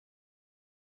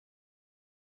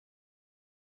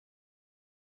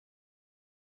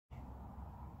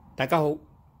大家好，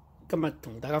今日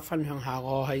同大家分享下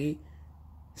我喺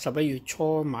11月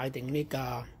初買定呢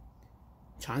架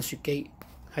鏟雪機，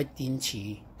係電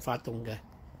池發動嘅，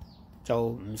就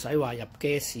唔使話入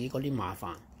gas 嗰啲麻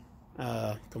煩，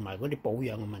同埋嗰啲保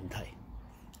養嘅問題，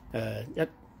一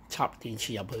插電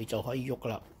池入去就可以喐噶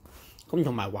啦。咁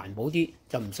同埋環保啲，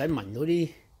就唔使聞到啲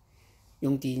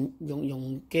用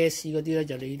gas 嗰啲咧，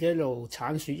就你一路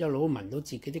鏟雪一路都聞到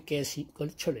自己啲 gas 嗰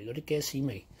啲出嚟嗰啲 gas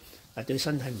味。對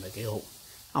身體唔係幾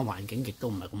好，環境亦都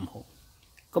唔係咁好。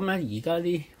咁咧，而家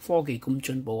啲科技咁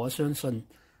進步，我相信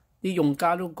啲用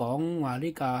家都講話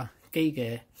呢架機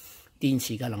嘅電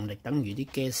池嘅能力等於啲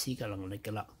gas 嘅能力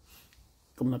㗎啦。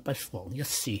咁不妨一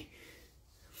試。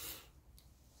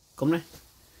咁咧，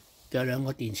有兩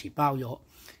個電池包咗，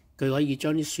佢可以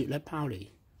將啲雪咧拋離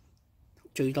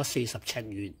最多40尺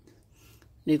遠。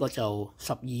呢個就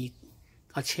12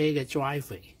架車嘅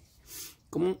driveway。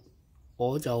咁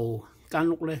我就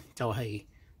間屋咧就係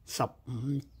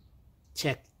15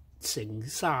尺乘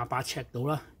38尺到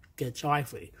啦嘅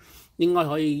driveway， 應該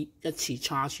可以一次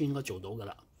叉穿應該做到噶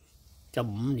啦，就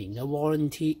5年嘅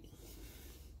warranty。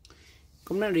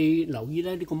咁咧你留意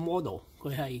咧呢個 model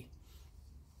佢係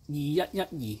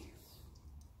2112，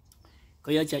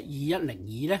佢有隻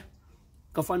2102咧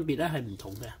個分別咧係唔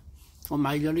同嘅。我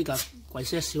買咗呢架貴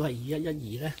些少係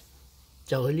2112咧，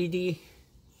就佢呢啲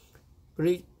嗰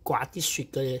啲刮啲雪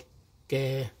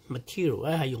嘅 material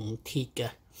咧係用鐵嘅，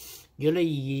如果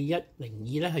你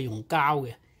2102咧係用膠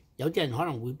嘅，有啲人可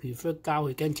能會 prefer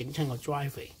膠，佢驚整親個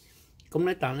driveway。咁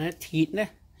咧，但係咧鐵咧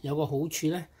有個好處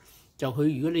咧，就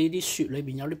佢如果你啲雪裏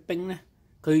邊有啲冰咧，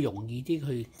佢容易啲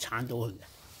去鏟到佢嘅。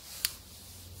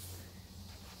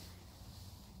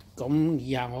咁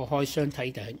以下我開箱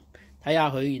睇頂，睇下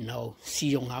佢，然後試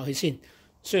用下佢先。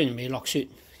雖然未落雪，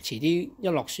遲啲一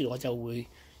落雪我就會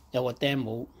有個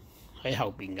demo 喺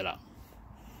後邊㗎啦。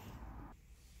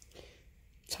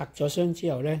拆咗箱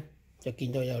之後咧，就見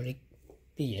到有呢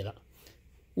啲嘢啦。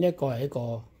呢一個係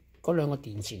嗰兩個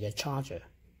電池嘅 charger。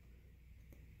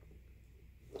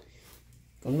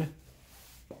咁咧，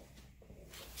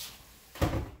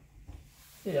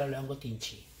即係有兩個電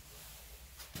池，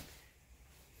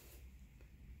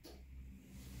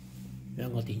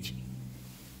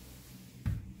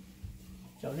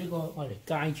就呢個我嚟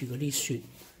街住嗰啲雪。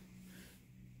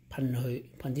噴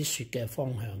啲雪嘅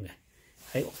方向嘅，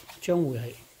將會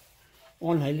係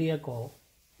安喺呢一個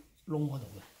窿嗰度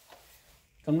嘅。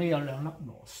咁呢有兩粒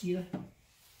螺絲咧，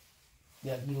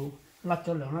又要甩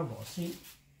咗兩粒螺絲，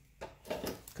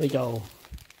佢就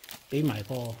俾埋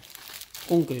個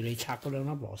工具你拆嗰兩粒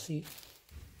螺絲，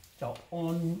就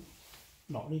安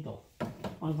落呢度，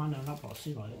安翻兩粒螺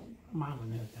絲落去，掹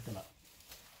緊就得㗎啦。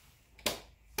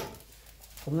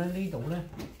咁咧呢度咧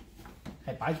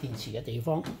係擺電池嘅地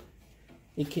方，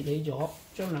你揭起咗，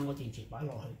將兩個電池擺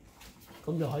落去，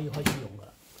咁就可以開始用噶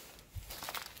啦。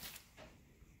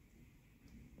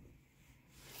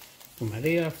同埋呢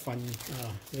一份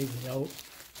裏面有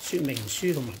說明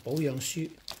書同埋保養書。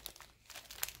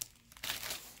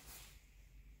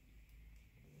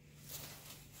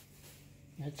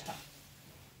一拆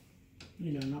呢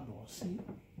兩粒螺絲。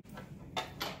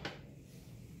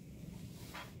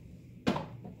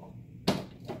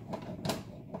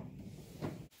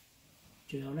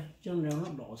最後咧，將兩粒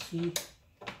螺絲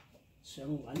上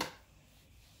穩。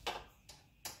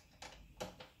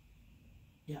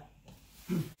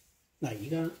嗱，而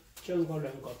家將嗰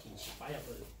兩個電池擺入去，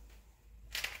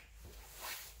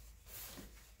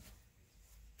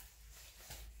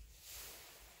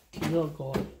揭咗個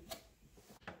蓋，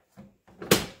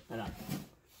係啦。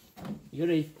如果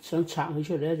你想拆佢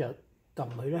出嚟咧，就撳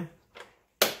佢咧，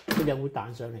佢就會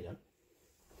彈上嚟嘅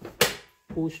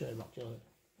，push 落咗去。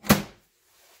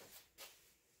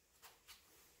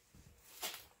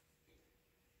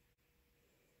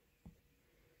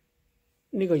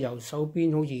呢個右手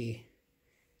邊好似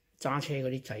揸車嗰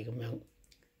啲掣咁樣，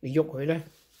你喐佢咧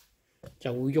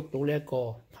就會喐到呢一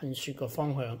個噴雪嘅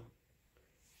方向。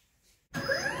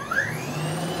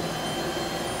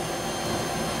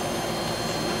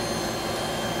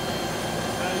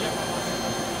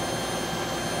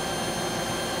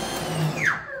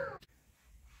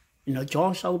然後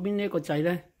左手邊呢一個掣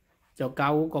咧就校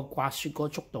嗰個刮雪嗰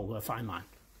個速度嘅快慢，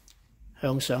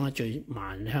向上係最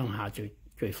慢，向下最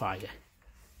快嘅。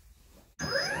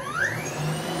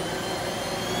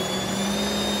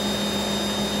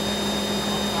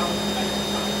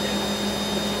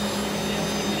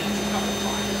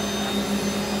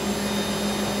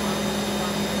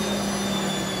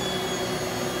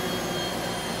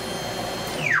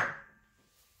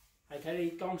係睇你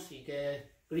當時嘅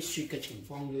嗰啲雪嘅情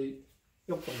況，去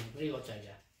喐動呢個掣嘅。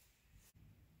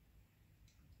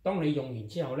當你用完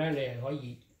之後咧，你係可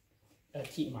以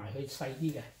折埋佢細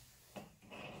啲嘅，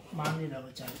掹呢兩個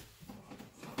掣，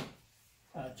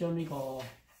將呢個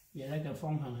嘢咧嘅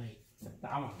方向係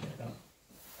打橫嘅咁，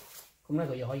咁咧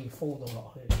佢又可以 fold 到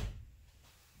落去。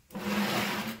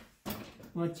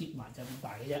咁折埋就咁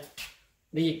大嘅啫，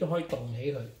你亦都可以動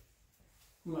起佢。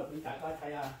咁啊，俾大家睇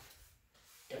下，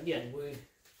有啲人會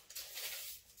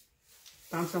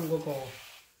擔心嗰個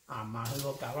行埋去個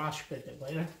garage 嘅地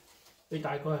位咧，佢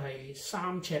大概係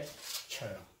3尺長，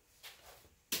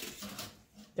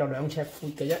有2尺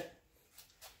闊嘅啫。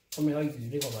咁你可以預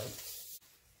呢個位。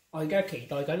我而家期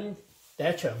待緊第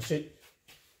一場雪，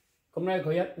咁咧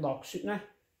佢一落雪咧，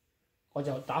我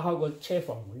就打開個車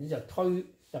房門就推入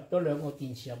咗2個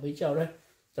電池入去之後咧，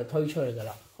就推出去㗎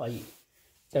啦，可以。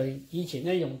就以前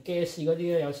咧用 gas 嗰啲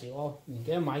咧，有時我唔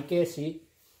記得買 gas，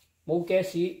 冇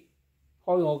gas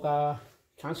開我架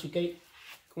鏟雪機，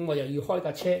咁我又要開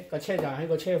架車就喺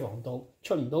個車房度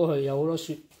出唔到去，有好多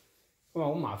雪，咁啊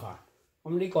好麻煩。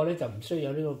咁呢個咧就唔需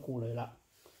要有呢個顧慮啦，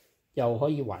又可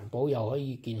以環保，又可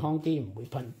以健康啲，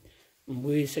唔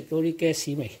會食到啲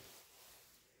gas 味。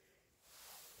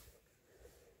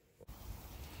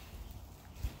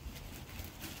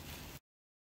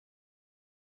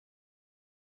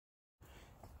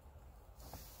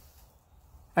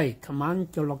琴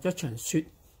晚就落咗場雪，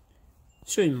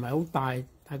雖然唔係好大，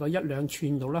大概1-2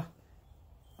寸度啦。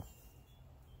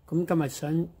咁今日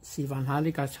想示範下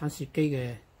呢架鏟雪機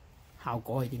嘅效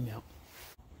果係點樣？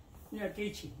呢架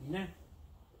機前面咧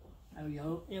係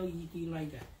有 LED light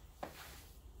嘅，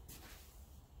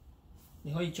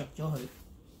你可以着咗佢，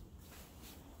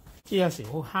即係有時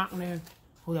好黑咧，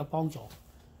好有幫助。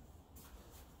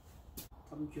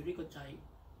撳住呢個掣。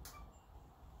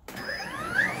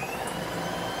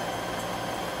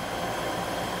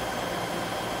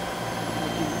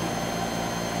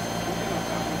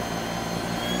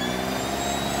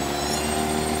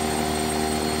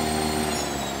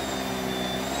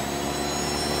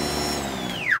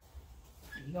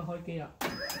而家開機啦！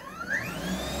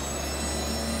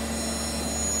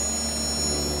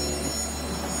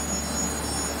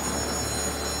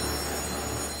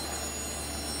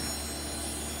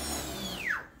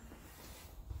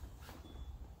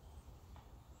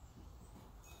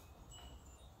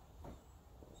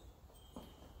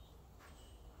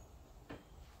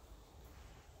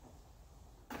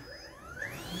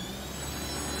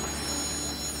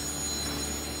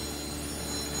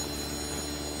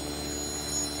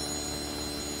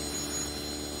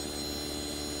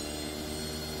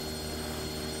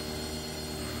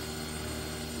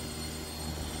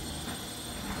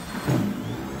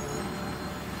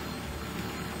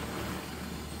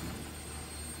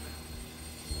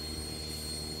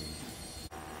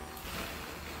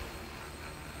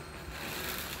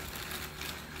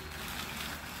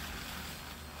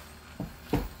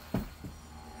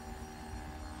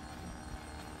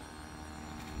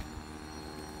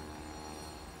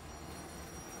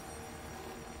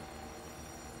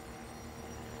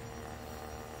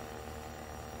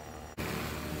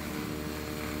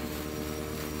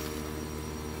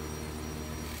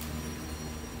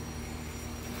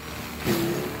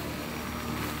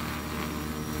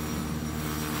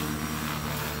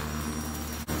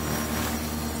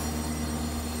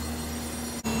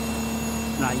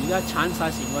嗱，而家鏟晒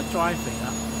成個 drive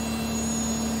啦，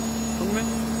咁咧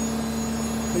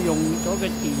佢用咗嘅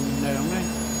電量咧，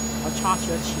我 charge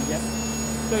咗1次啫，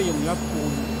都係用咗1半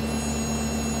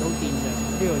到電量。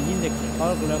呢度已經歷嚟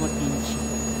嗰2個電池，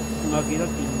仲有幾多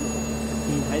電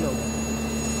喺度？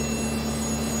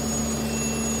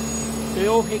最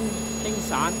好輕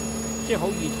散，即係好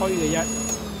易推嘅啫，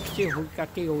即係架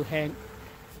機好輕，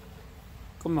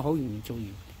咁啊好容易做完。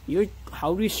如果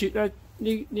厚啲雪咧，呢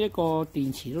一個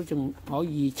電池都仲可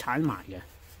以鏟埋嘅，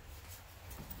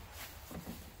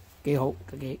幾好，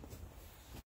幾。